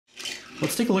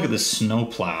let's take a look at this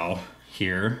snowplow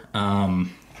here.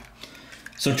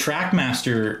 So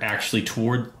Trackmaster actually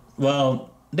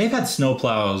well, they've had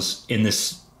snowplows in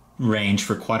this range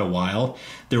for quite a while.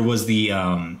 There was the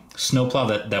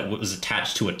snowplow that was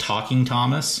attached to a talking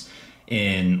Thomas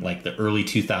in like the early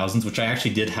 2000s, which I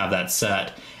actually did have that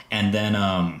set. And then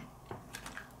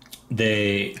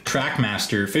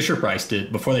Trackmaster, Fisher-Price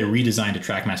did, before they redesigned a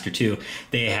Trackmaster 2,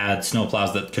 they had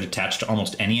snowplows that could attach to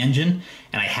almost any engine.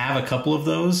 And I have a couple of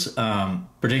those.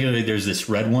 Particularly, there's this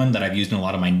red one that I've used in a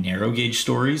lot of my narrow gauge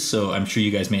stories. So I'm sure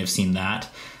you guys may have seen that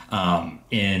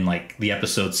in like the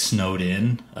episode Snowed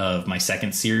In of my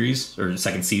second series or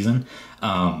second season.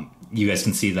 You guys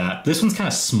can see that. This one's kind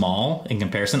of small in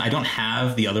comparison. I don't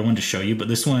have the other one to show you, but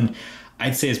this one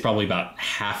I'd say is probably about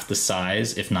half the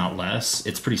size, if not less.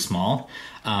 It's pretty small.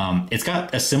 It's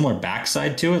got a similar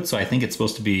backside to it, so I think it's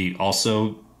supposed to be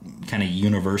also kind of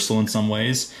universal in some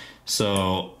ways.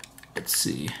 So let's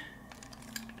see.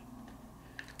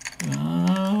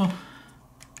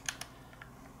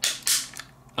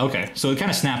 Okay, so it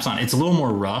kind of snaps on. It's a little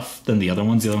more rough than the other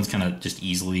ones. The other ones kind of just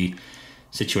easily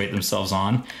situate themselves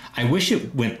on. I wish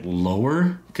it went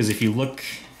lower, because if you look,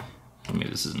 maybe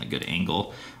this isn't a good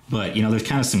angle, but you know, there's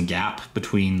kind of some gap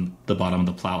between the bottom of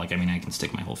the plow. Like, I mean, I can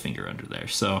stick my whole finger under there.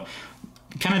 So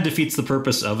it kind of defeats the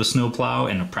purpose of a snowplow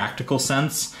in a practical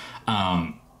sense.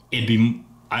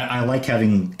 I like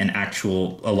having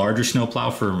a larger snowplow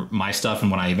for my stuff, and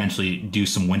when I eventually do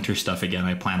some winter stuff again,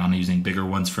 I plan on using bigger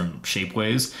ones from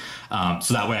Shapeways.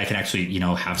 So that way I can actually, you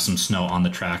know, have some snow on the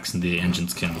tracks and the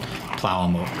engines can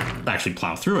actually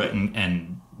plow through it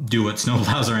and do what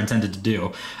snowplows are intended to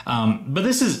do. But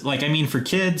this is, like, I mean, for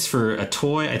kids, for a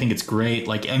toy, I think it's great.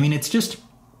 Like, I mean, it's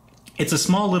a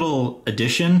small little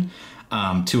addition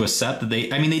to a set that they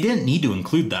didn't need to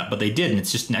include that, but they did, and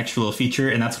it's just an extra little feature,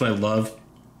 and that's what I love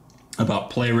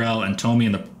about Plarail and Tommi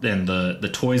and the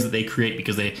toys that they create,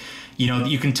 because they, you know,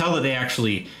 you can tell that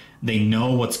they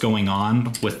know what's going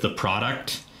on with the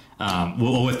product,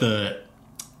 with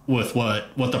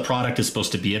what the product is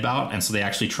supposed to be about, and so they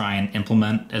actually try and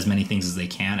implement as many things as they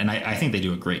can, and I think they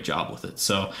do a great job with it.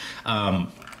 So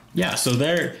yeah, so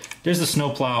there's the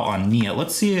snowplow on Nia.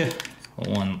 Let's see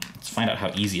let's find out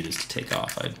how easy it is to take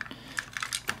off.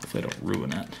 Hopefully I don't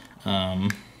ruin it.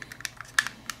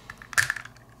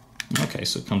 Okay,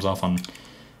 so it comes off on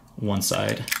one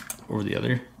side or the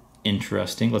other.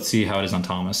 Interesting. Let's see how it is on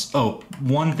Thomas. Oh,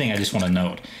 one thing I just want to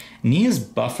note. Nia's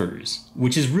buffers,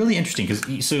 which is really interesting,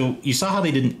 because so you saw how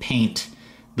they didn't paint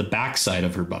the backside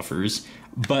of her buffers,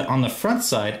 but on the front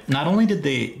side, not only did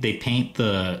they paint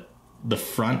the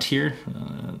front here,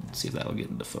 let's see if that'll get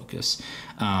into focus.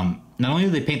 Not only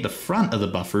did they paint the front of the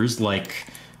buffers like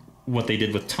what they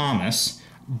did with Thomas,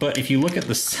 but if you look at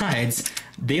the sides,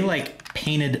 they like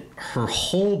painted her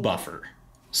whole buffer.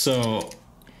 So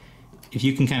if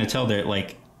you can kind of tell there,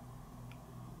 like,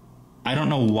 I don't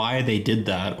know why they did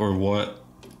that or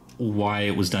why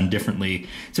it was done differently,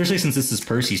 especially since this is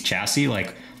Percy's chassis.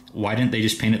 Like, why didn't they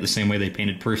just paint it the same way they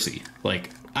painted Percy? Like,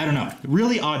 I don't know,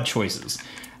 really odd choices.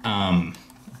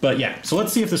 But yeah, so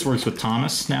let's see if this works with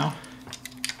Thomas now.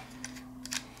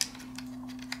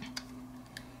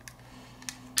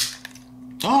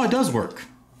 Oh, it does work.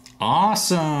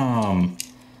 Awesome.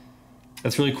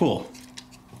 That's really cool.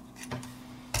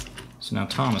 So now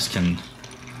Thomas can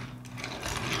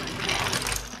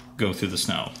go through the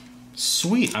snow.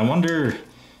 Sweet. I wonder,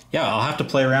 yeah, I'll have to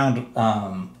play around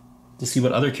to see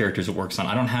what other characters it works on.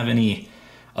 I don't have any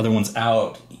other ones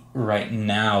out right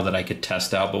now that I could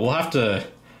test out, but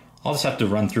I'll just have to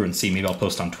run through and see. Maybe I'll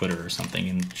post on Twitter or something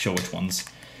and show which ones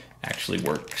actually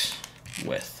works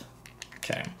with.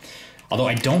 Okay. Although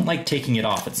I don't like taking it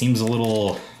off. It seems a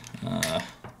little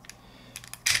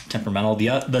temperamental.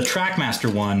 The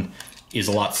Trackmaster one is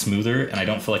a lot smoother, and I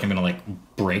don't feel like I'm going to like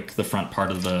break the front part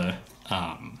of the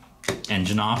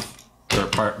engine off, or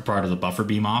part of the buffer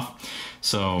beam off.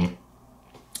 So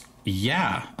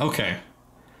yeah, okay.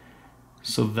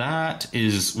 So that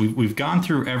is, we've gone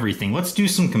through everything. Let's do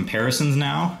some comparisons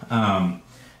now,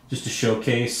 just to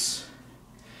showcase.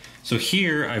 So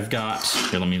here I've got,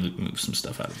 here, let me move some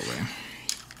stuff out of the way.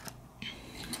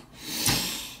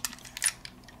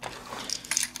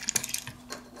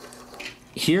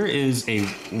 Here is a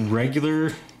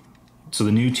regular, so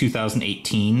the new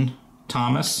 2018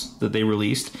 Thomas that they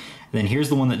released. And then here's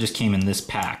the one that just came in this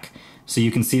pack. So you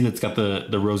can see that it's got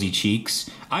the rosy cheeks.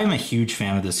 I'm a huge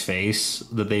fan of this face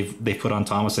that they put on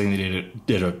Thomas. I think they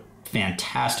did a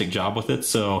fantastic job with it.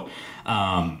 So,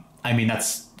 I mean,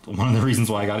 that's one of the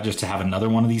reasons why I got it, just to have another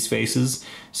one of these faces.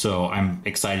 So I'm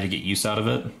excited to get use out of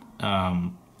it.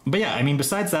 But yeah, I mean,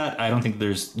 besides that, I don't think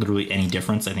there's literally any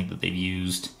difference. I think that they've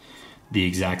used the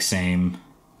exact same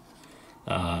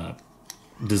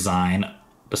design,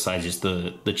 besides just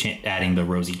adding the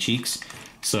rosy cheeks.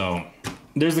 So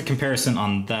there's the comparison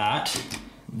on that.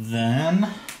 Then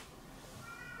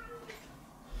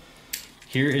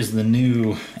here is the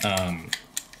new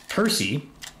Percy,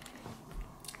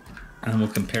 and we'll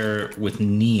compare it with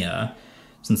Nia,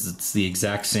 since it's the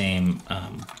exact same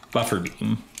buffer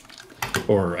beam,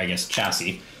 or I guess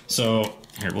chassis. So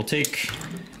here, we'll take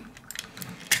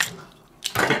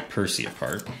Percy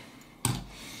apart,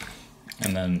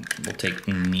 and then we'll take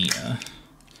Nia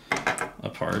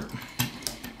apart.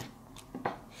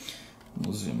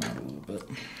 We'll zoom out a little bit.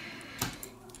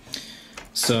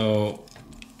 So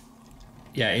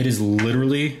yeah, it is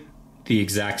literally the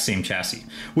exact same chassis,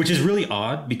 which is really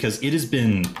odd because it has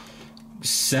been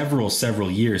several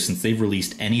years since they've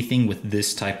released anything with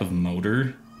this type of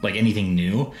motor, like anything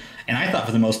new. And I thought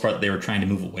for the most part they were trying to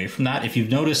move away from that. If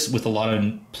you've noticed with a lot of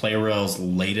Plarail's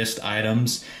latest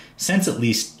items, since at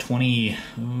least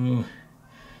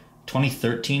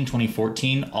 2013,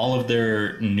 2014, all of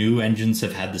their new engines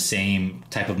have had the same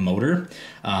type of motor.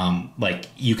 Like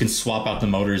you can swap out the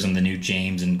motors in the new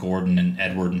James and Gordon and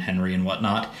Edward and Henry and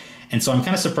whatnot. And so I'm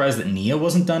kind of surprised that Nia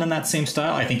wasn't done in that same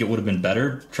style. I think it would have been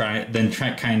better than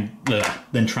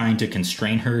trying to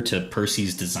constrain her to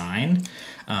Percy's design.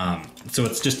 So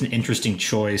it's just an interesting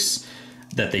choice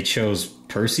that they chose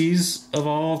Percy's of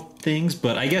all things.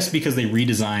 But I guess because they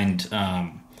redesigned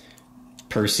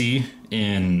Percy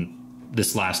in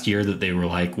this last year, that they were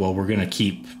like, well, we're going to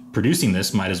keep producing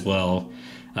this, might as well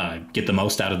get the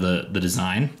most out of the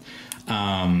design.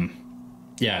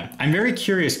 Yeah, I'm very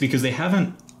curious because they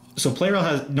haven't. So Plarail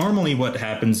has, normally what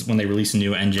happens when they release a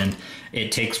new engine,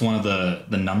 it takes one of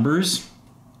the numbers,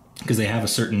 because they have a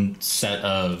certain set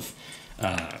of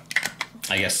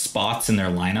I guess spots in their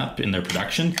lineup in their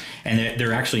production, and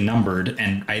they're actually numbered,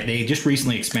 and they just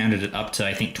recently expanded it up to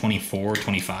I think 24,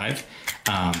 25.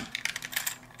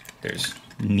 There's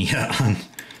Nia on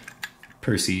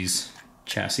Percy's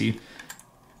chassis.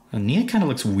 Nia kind of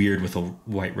looks weird with a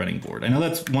white running board. I know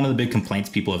that's one of the big complaints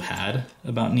people have had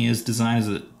about Nia's design, is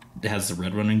that it has the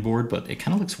red running board, but it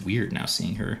kind of looks weird now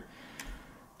seeing her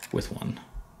with one.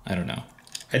 I don't know.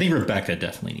 I think Rebecca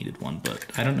definitely needed one, but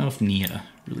I don't know if Nia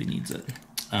really needs it.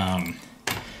 So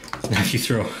now if you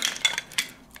throw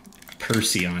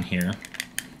Percy on here,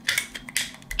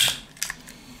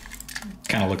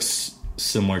 kind of looks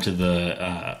similar to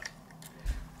the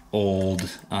old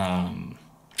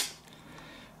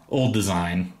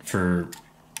design for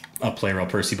a Plarail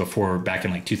Percy before, back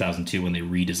in like 2002, when they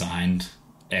redesigned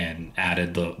and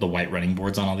added the white running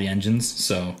boards on all the engines.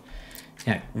 So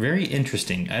yeah, very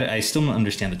interesting. I still don't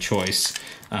understand the choice.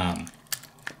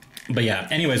 But yeah,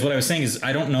 anyways, what I was saying is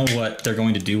I don't know what they're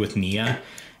going to do with Nia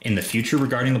in the future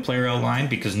regarding the Plarail line,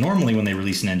 because normally when they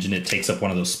release an engine, it takes up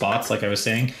one of those spots, like I was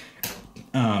saying.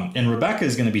 And Rebecca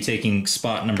is going to be taking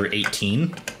spot number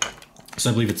 18. So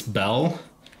I believe it's Belle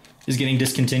is getting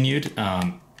discontinued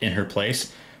in her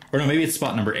place. Or no, maybe it's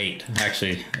spot number 8.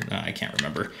 Actually, I can't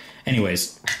remember.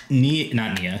 Anyways,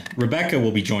 Rebecca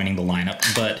will be joining the lineup,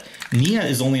 but Nia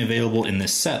is only available in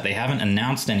this set. They haven't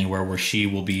announced anywhere where she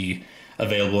will be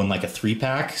available in like a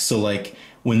 3-pack. So like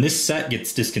when this set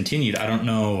gets discontinued, I don't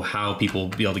know how people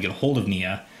will be able to get a hold of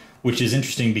Nia, which is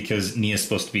interesting because Nia is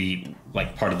supposed to be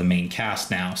like part of the main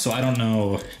cast now. So I don't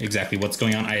know exactly what's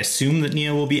going on. I assume that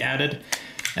Nia will be added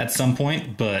at some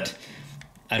point, but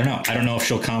I don't know. I don't know if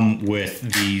she'll come with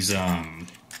these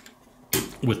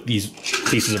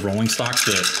pieces of rolling stock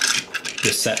that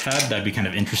this set had. That'd be kind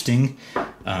of interesting,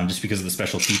 just because of the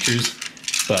special features.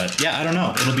 But yeah, I don't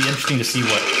know. It'll be interesting to see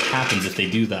what happens if they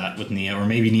do that with Nia, or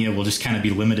maybe Nia will just kind of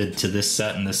be limited to this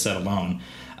set and this set alone.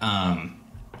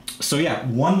 So yeah,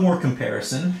 one more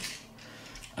comparison.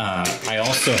 I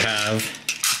also have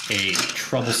a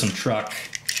troublesome truck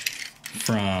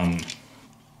from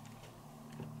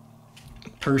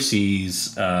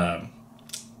Percy's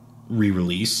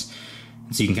re-release,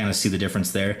 so you can kind of see the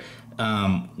difference there.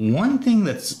 One thing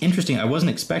that's interesting I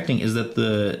wasn't expecting is that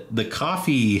the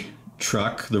coffee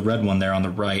truck, the red one there on the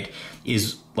right,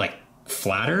 is like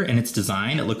flatter in its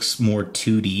design. It looks more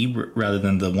 2D rather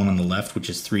than the one on the left, which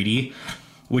is 3D,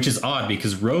 which is odd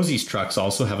because Rosie's trucks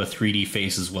also have a 3D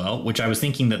face as well, which I was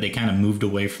thinking that they kind of moved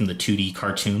away from the 2D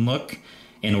cartoon look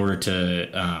in order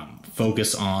to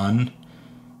focus on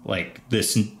like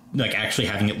this, like actually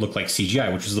having it look like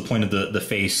CGI, which was the point of the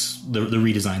face, the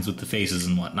redesigns with the faces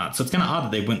and whatnot. So it's kind of odd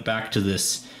that they went back to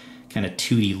this kind of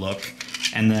 2D look.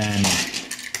 And then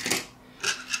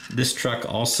this truck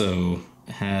also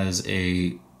has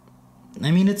a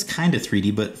I mean, it's kind of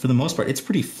 3D, but for the most part, it's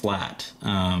pretty flat.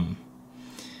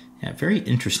 Yeah, very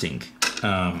interesting.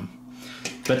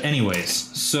 But anyways,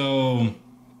 so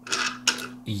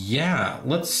yeah,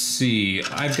 let's see.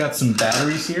 I've got some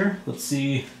batteries here. Let's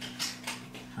see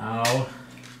how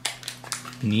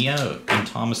Nia and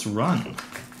Thomas run.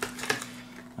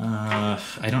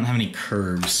 I don't have any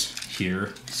curves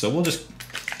here, so we'll just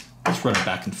run it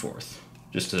back and forth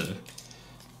just to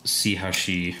see how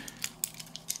she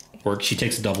works. She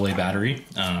takes a AA battery,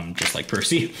 just like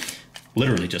Percy.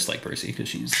 Literally just like Percy, because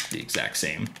she's the exact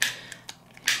same.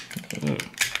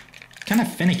 Kind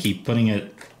of finicky putting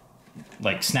it,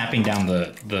 like snapping down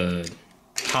the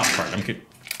top part. I'm kind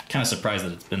of surprised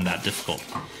that it's been that difficult.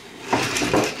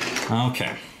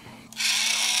 Okay.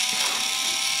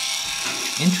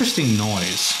 Interesting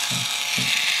noise.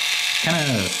 Kind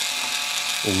of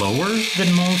lower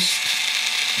than most,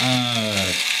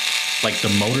 like the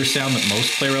motor sound that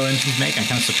most Plarail engines make. I'm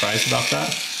kind of surprised about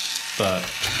that. But,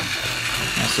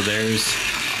 yeah, so there's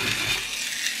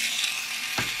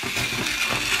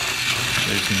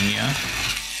Nia.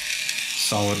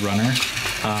 Solid runner.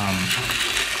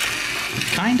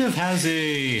 Kind of has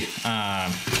a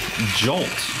jolt.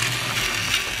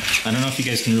 I don't know if you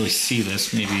guys can really see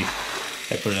this. Maybe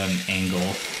if I put it at an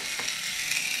angle.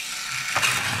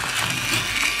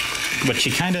 But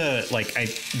she kind of, like, I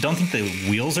don't think the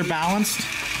wheels are balanced.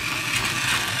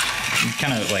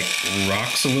 Kind of like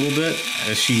rocks a little bit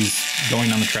as she's going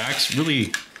down the tracks.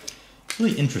 Really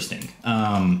interesting.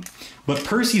 But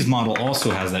Percy's model also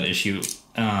has that issue.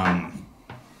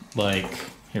 Like,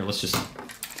 here, let's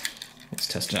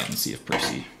test it out and see if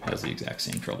Percy has the exact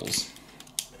same troubles.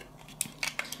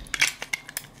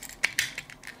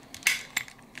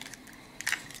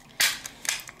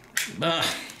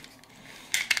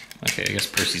 Okay, I guess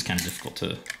Percy's kind of difficult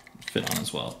to fit on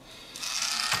as well.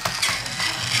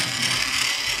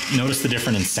 Notice the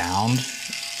difference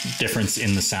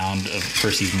in the sound of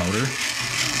Percy's motor.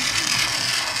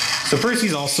 So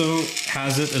Percy's also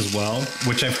has it as well,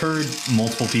 which I've heard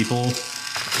multiple people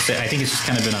say. I think it's just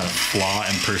kind of been a flaw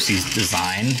in Percy's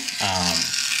design.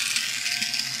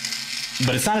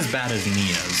 But it's not as bad as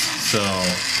Nia's. So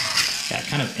yeah,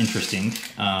 kind of interesting.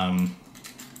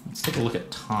 Let's take a look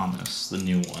at Thomas, the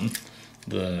new one,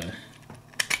 the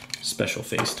special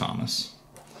face Thomas.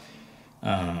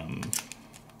 And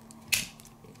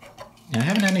I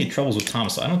haven't had any troubles with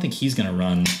Thomas, so I don't think he's going to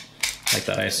run like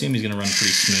that. I assume he's going to run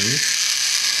pretty smooth.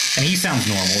 And he sounds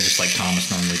normal, just like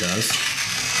Thomas normally does.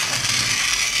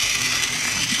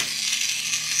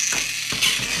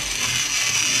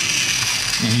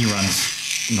 And he runs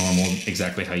normal,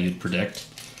 exactly how you'd predict.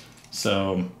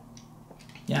 So,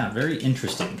 yeah, very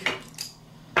interesting.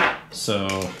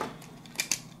 So,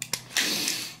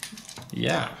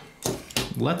 yeah.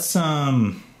 Let's,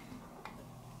 oh,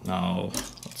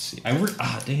 let's see.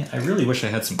 Dang it, I really wish I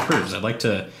had some curves. I'd like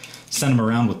to send them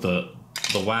around with the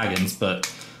wagons,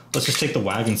 but let's just take the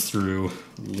wagons through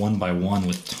one by one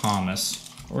with Thomas.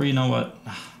 Or you know what?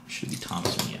 Should be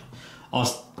Thomas and Nia.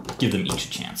 I'll give them each a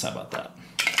chance. How about that?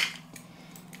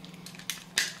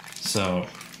 So,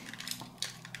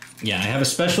 yeah, I have a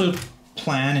special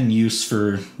plan and use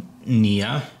for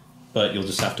Nia, but you'll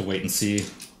just have to wait and see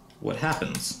what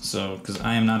happens. So, because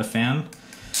I am not a fan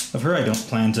of her, I don't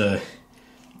plan to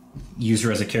use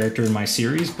her as a character in my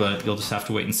series, but you'll just have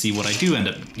to wait and see what I do end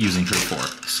up using her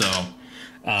for. So,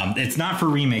 it's not for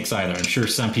remakes either. I'm sure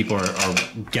some people are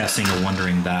guessing or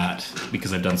wondering that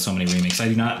because I've done so many remakes. I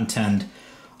do not intend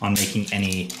on making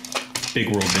any Big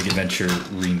World, Big Adventure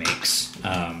remakes.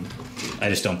 I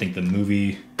just don't think the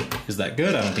movie is that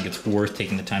good. I don't think it's worth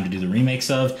taking the time to do the remakes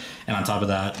of. And on top of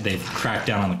that, they've cracked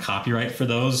down on the copyright for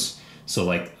those. So,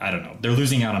 like, I don't know. They're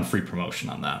losing out on free promotion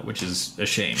on that, which is a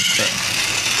shame. But,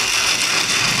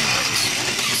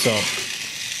 so,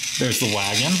 there's the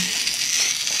wagon.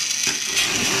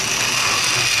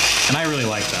 And I really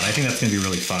like that. I think that's going to be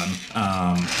really fun.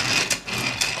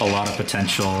 A lot of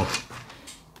potential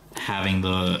having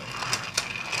the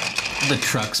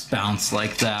trucks bounce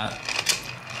like that.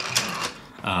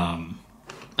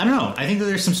 I don't know. I think that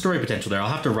there's some story potential there. I'll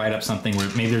have to write up something where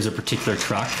maybe there's a particular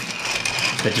truck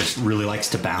that just really likes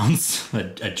to bounce,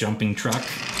 a jumping truck,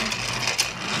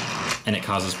 and it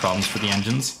causes problems for the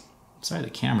engines. Sorry, the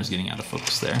camera's getting out of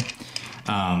focus there.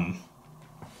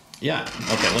 Yeah,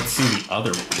 okay, let's see the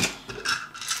other one.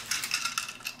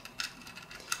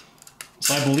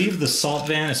 So I believe the salt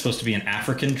van is supposed to be an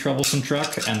African troublesome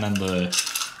truck, and then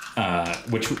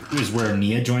which is where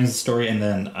Nia joins the story, and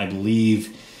then I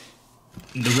believe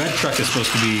the red truck is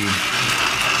supposed to be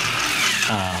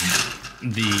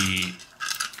the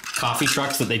coffee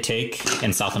trucks that they take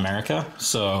in South America.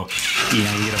 So, you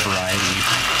know, you get a variety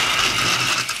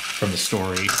from the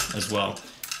story as well.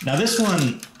 Now this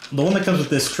one, the one that comes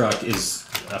with this truck is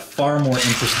a far more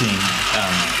interesting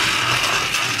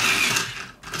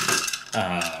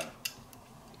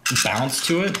bounce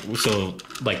to it. So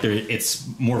like it's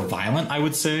more violent, I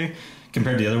would say,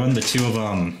 compared to the other one. The two of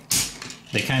them,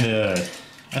 they kind of,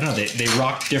 I don't know, they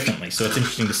rock differently. So it's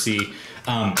interesting to see.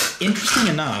 Interesting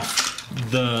enough,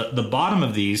 the bottom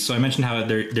of these, so I mentioned how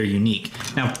they're unique.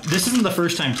 Now, this isn't the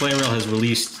first time Plarail has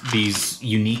released these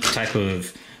unique type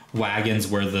of wagons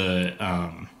where the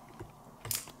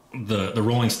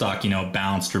rolling stock, you know,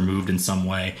 bounced or moved in some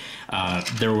way.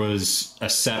 There was a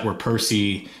set where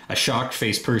Percy, a shocked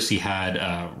face Percy,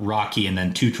 had Rocky and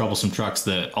then two troublesome trucks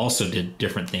that also did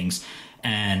different things.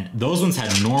 And those ones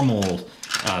had normal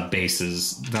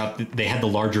bases. They had the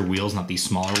larger wheels, not these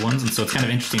smaller ones. And so it's kind of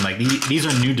interesting. Like these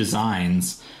are new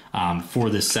designs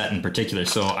for this set in particular.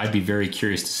 So I'd be very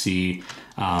curious to see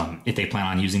if they plan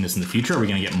on using this in the future. Are we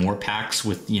going to get more packs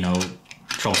with, you know,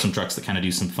 troublesome trucks that kind of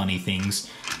do some funny things?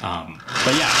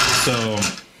 But yeah, so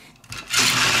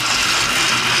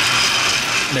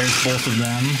there's both of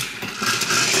them.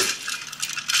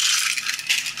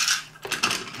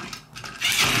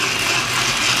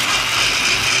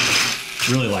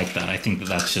 Really like that. I think that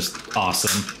that's just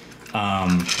awesome.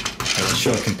 Let's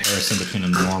show a comparison between a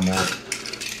normal,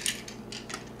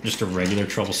 just a regular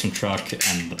troublesome truck,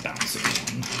 and the bouncing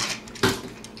one.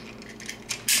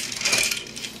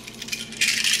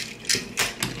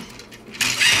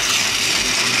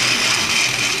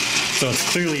 So it's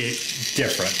clearly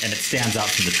different, and it stands out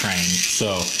from the train.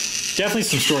 So definitely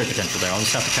some story potential there. I'll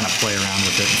just have to kind of play around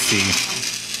with it and see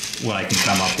what I can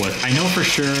come up with. I know for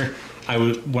sure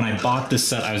when I bought this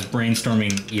set, I was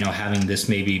brainstorming, you know, having this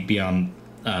maybe be on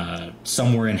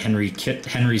somewhere in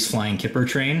Henry's Flying Kipper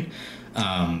train,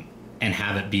 and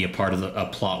have it be a part of a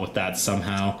plot with that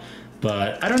somehow.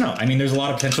 But I don't know. I mean, there's a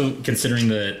lot of potential considering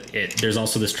that there's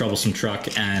also this troublesome truck,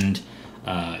 and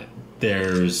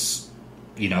there's,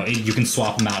 you know, you can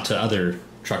swap them out to other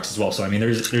trucks as well. So I mean,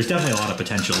 there's definitely a lot of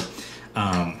potential.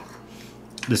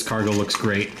 This cargo looks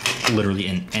great, literally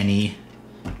in any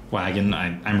wagon.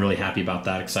 I'm really happy about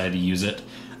that, excited to use it.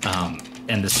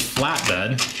 And this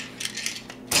flatbed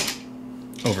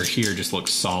over here just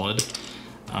looks solid.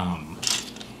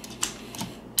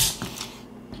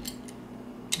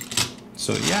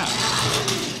 So yeah,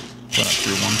 run up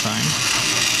through one time.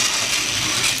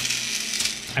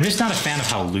 I'm just not a fan of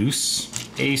how loose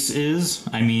Ace is.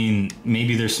 I mean,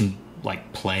 maybe there's some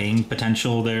like playing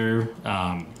potential there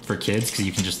for kids, because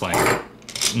you can just like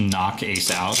knock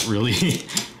Ace out really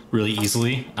really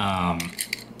easily.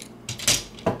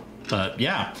 But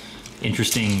yeah,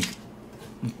 interesting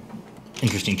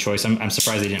choice. I'm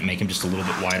surprised they didn't make him just a little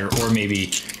bit wider, or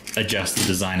maybe adjust the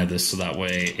design of this so that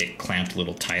way it clamped a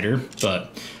little tighter.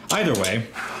 But either way,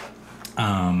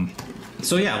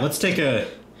 so yeah, let's take a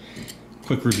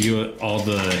quick review of all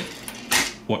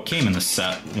what came in the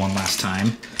set one last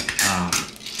time.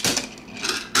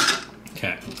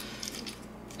 Okay,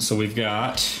 so we've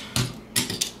got,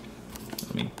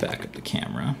 let me back up the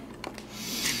camera.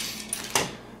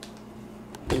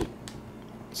 Let's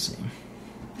see.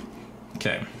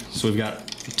 Okay, so we've got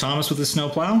Thomas with the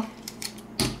snowplow.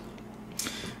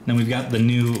 Then we've got the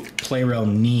new Plarail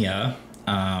Nia,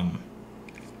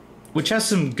 which has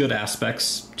some good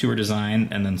aspects to her design,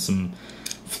 and then some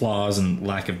flaws and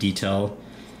lack of detail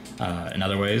in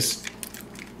other ways.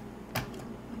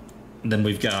 Then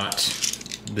we've got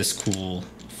this cool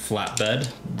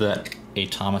flatbed that a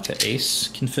Tomica Ace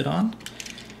can fit on,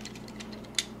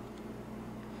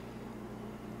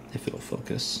 if it'll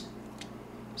focus.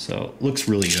 So looks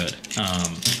really good,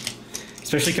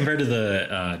 especially compared to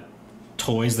the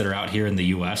toys that are out here in the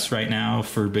US right now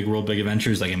for Big World Big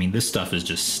Adventures. Like, I mean, this stuff is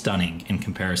just stunning in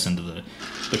comparison to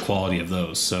the quality of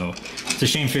those. So it's a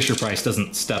shame Fisher-Price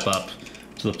doesn't step up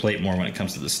to the plate more when it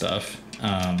comes to this stuff.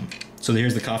 So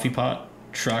here's the coffee pot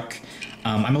truck.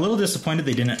 I'm a little disappointed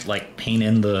they didn't like paint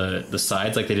in the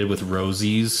sides like they did with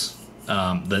Rosie's,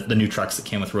 the new trucks that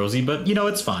came with Rosie, but you know,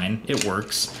 it's fine, it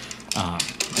works.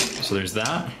 So there's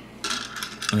that,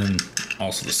 and then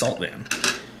also the salt van.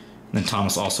 And then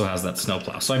Thomas also has that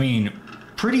snowplow. So I mean,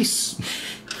 pretty solid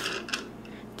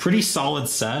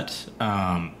set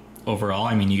overall.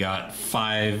 I mean, you got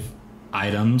 5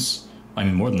 items. I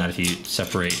mean, more than that if you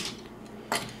separate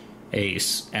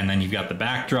Ace. And then you've got the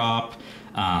backdrop.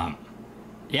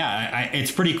 Yeah,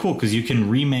 it's pretty cool because you can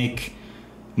remake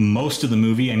most of the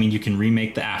movie. I mean, you can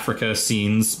remake the Africa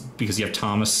scenes because you have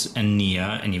Thomas and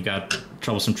Nia, and you've got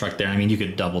Troublesome Truck there. I mean, you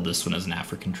could double this one as an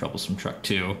African Troublesome Truck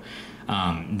too.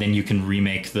 Then you can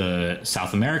remake the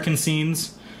South American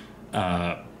scenes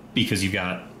because you've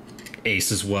got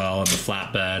Ace as well and the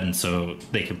flatbed, and so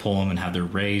they can pull them and have their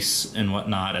race and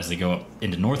whatnot as they go up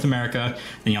into North America.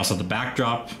 Then you also have the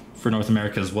backdrop for North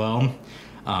America as well.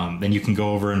 Then you can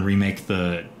go over and remake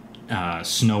the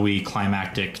snowy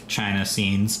climactic China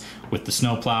scenes with the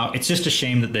snowplow. It's just a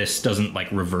shame that this doesn't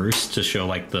like reverse to show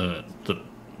like the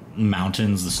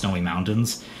mountains, the snowy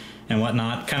mountains and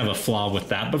whatnot. Kind of a flaw with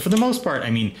that, but for the most part,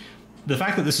 I mean, the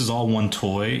fact that this is all one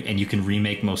toy and you can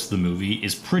remake most of the movie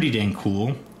is pretty dang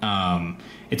cool.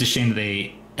 It's a shame that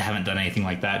they haven't done anything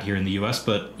like that here in the US,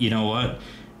 but you know what?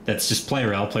 That's just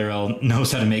Plarail. Plarail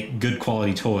knows how to make good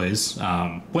quality toys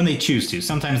when they choose to.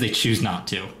 Sometimes they choose not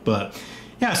to. But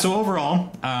yeah, so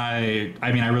overall, I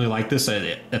mean, I really like this.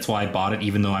 That's why I bought it,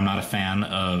 even though I'm not a fan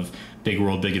of Big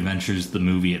World, Big Adventures, the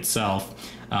movie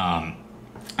itself.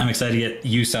 I'm excited to get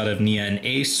use out of Nia and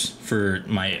Ace for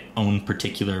my own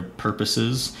particular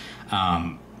purposes.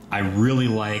 I really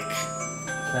like...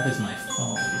 That is my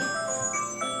phone.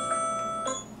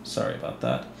 Sorry about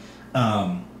that.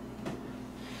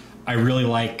 I really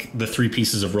like the 3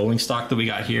 pieces of rolling stock that we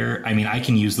got here. I mean, I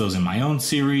can use those in my own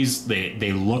series.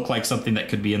 They look like something that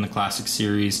could be in the classic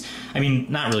series. I mean,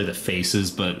 not really the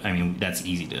faces, but I mean, that's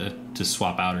easy to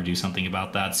swap out or do something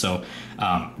about that. So,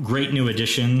 great new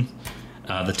addition.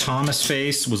 The Thomas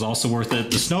face was also worth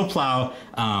it. The snowplow,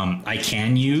 I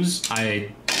can use.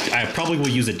 I probably will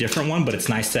use a different one, but it's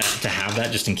nice to have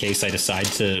that just in case I decide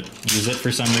to use it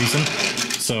for some reason.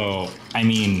 So, I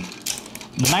mean,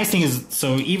 the nice thing is,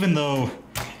 so even though,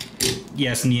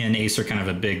 yes, Nia and Ace are kind of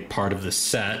a big part of the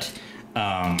set,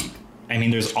 I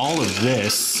mean, there's all of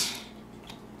this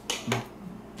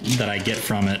that I get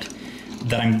from it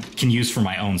that I can use for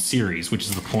my own series, which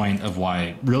is the point of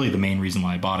why, really the main reason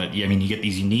why I bought it. I mean, you get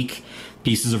these unique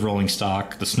pieces of rolling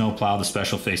stock, the snowplow, the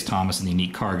special face Thomas, and the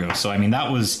unique cargo. So, I mean,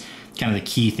 that was kind of the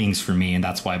key things for me, and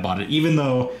that's why I bought it. Even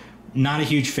though not a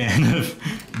huge fan of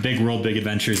Big World, Big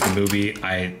Adventures, the movie,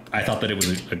 I thought that it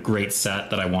was a great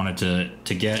set that I wanted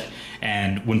to get.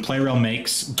 And when Plarail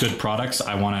makes good products,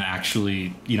 I want to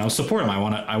actually, you know, support them. I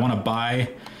want to buy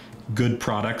good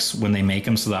products when they make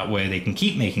them, so that way they can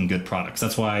keep making good products.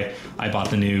 That's why I bought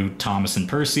the new Thomas and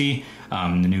Percy,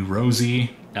 the new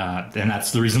Rosie, and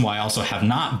that's the reason why I also have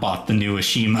not bought the new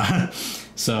Ashima.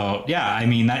 So yeah, I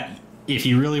mean, that if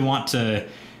you really want to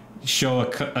show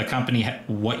a company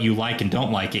what you like and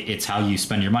don't like, it's how you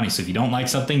spend your money. So if you don't like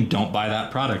something, don't buy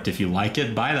that product. If you like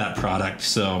it, buy that product.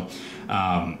 So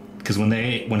because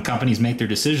when companies make their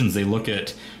decisions, they look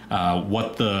at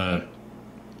what the,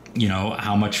 you know,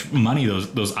 how much money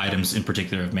those items in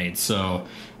particular have made. So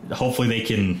hopefully they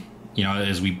can, you know,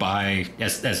 as we buy,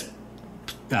 as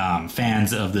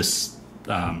fans of this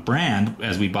brand,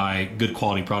 as we buy good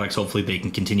quality products, hopefully they can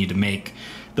continue to make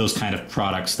those kind of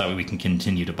products that we can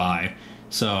continue to buy.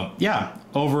 So yeah,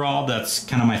 overall, that's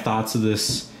kind of my thoughts of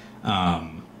this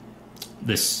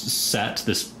this set,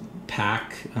 this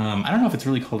pack. I don't know if it's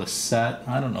really called a set.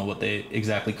 I don't know what they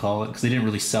exactly call it, because they didn't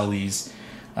really sell these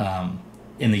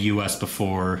in the US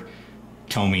before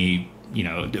Tommi, you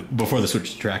know, before the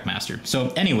switch to Trackmaster. So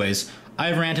anyways,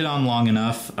 I've ranted on long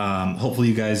enough. Hopefully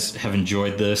you guys have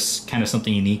enjoyed this, kind of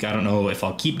something unique. I don't know if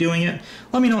I'll keep doing it.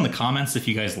 Let me know in the comments if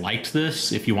you guys liked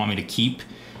this, if you want me to keep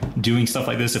doing stuff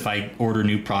like this, if I order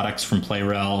new products from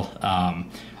Plarail.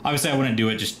 Obviously I wouldn't do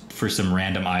it just for some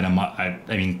random item. I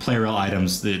mean, Plarail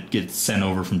items that get sent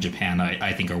over from Japan,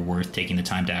 I think are worth taking the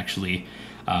time to actually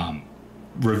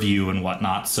review and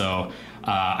whatnot. So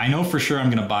I know for sure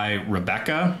I'm going to buy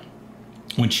Rebecca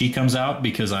when she comes out,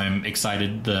 because I'm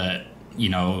excited that, you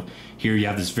know, here you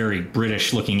have this very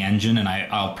British looking engine, and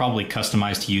I'll probably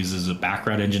customize to use as a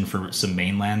background engine for some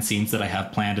mainland scenes that I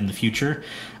have planned in the future.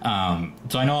 So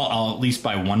I know I'll at least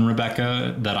buy one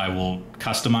Rebecca that I will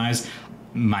customize.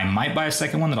 I might buy a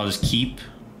second one that I'll just keep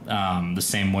the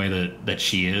same way that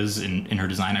she is in her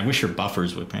design. I wish her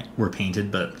buffers were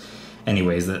painted, but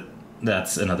anyways,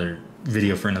 that's another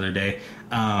video for another day.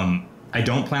 I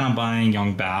don't plan on buying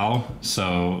Young Bao,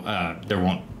 so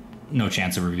there no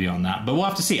chance of review on that, but we'll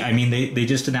have to see. I mean, they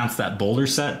just announced that Boulder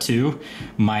set too.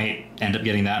 Might end up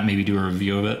getting that and maybe do a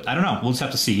review of it. I don't know. We'll just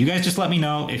have to see. You guys just let me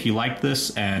know if you liked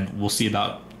this, and we'll see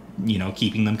about, you know,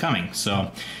 keeping them coming.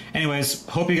 So anyways,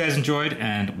 hope you guys enjoyed,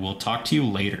 and we'll talk to you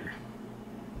later.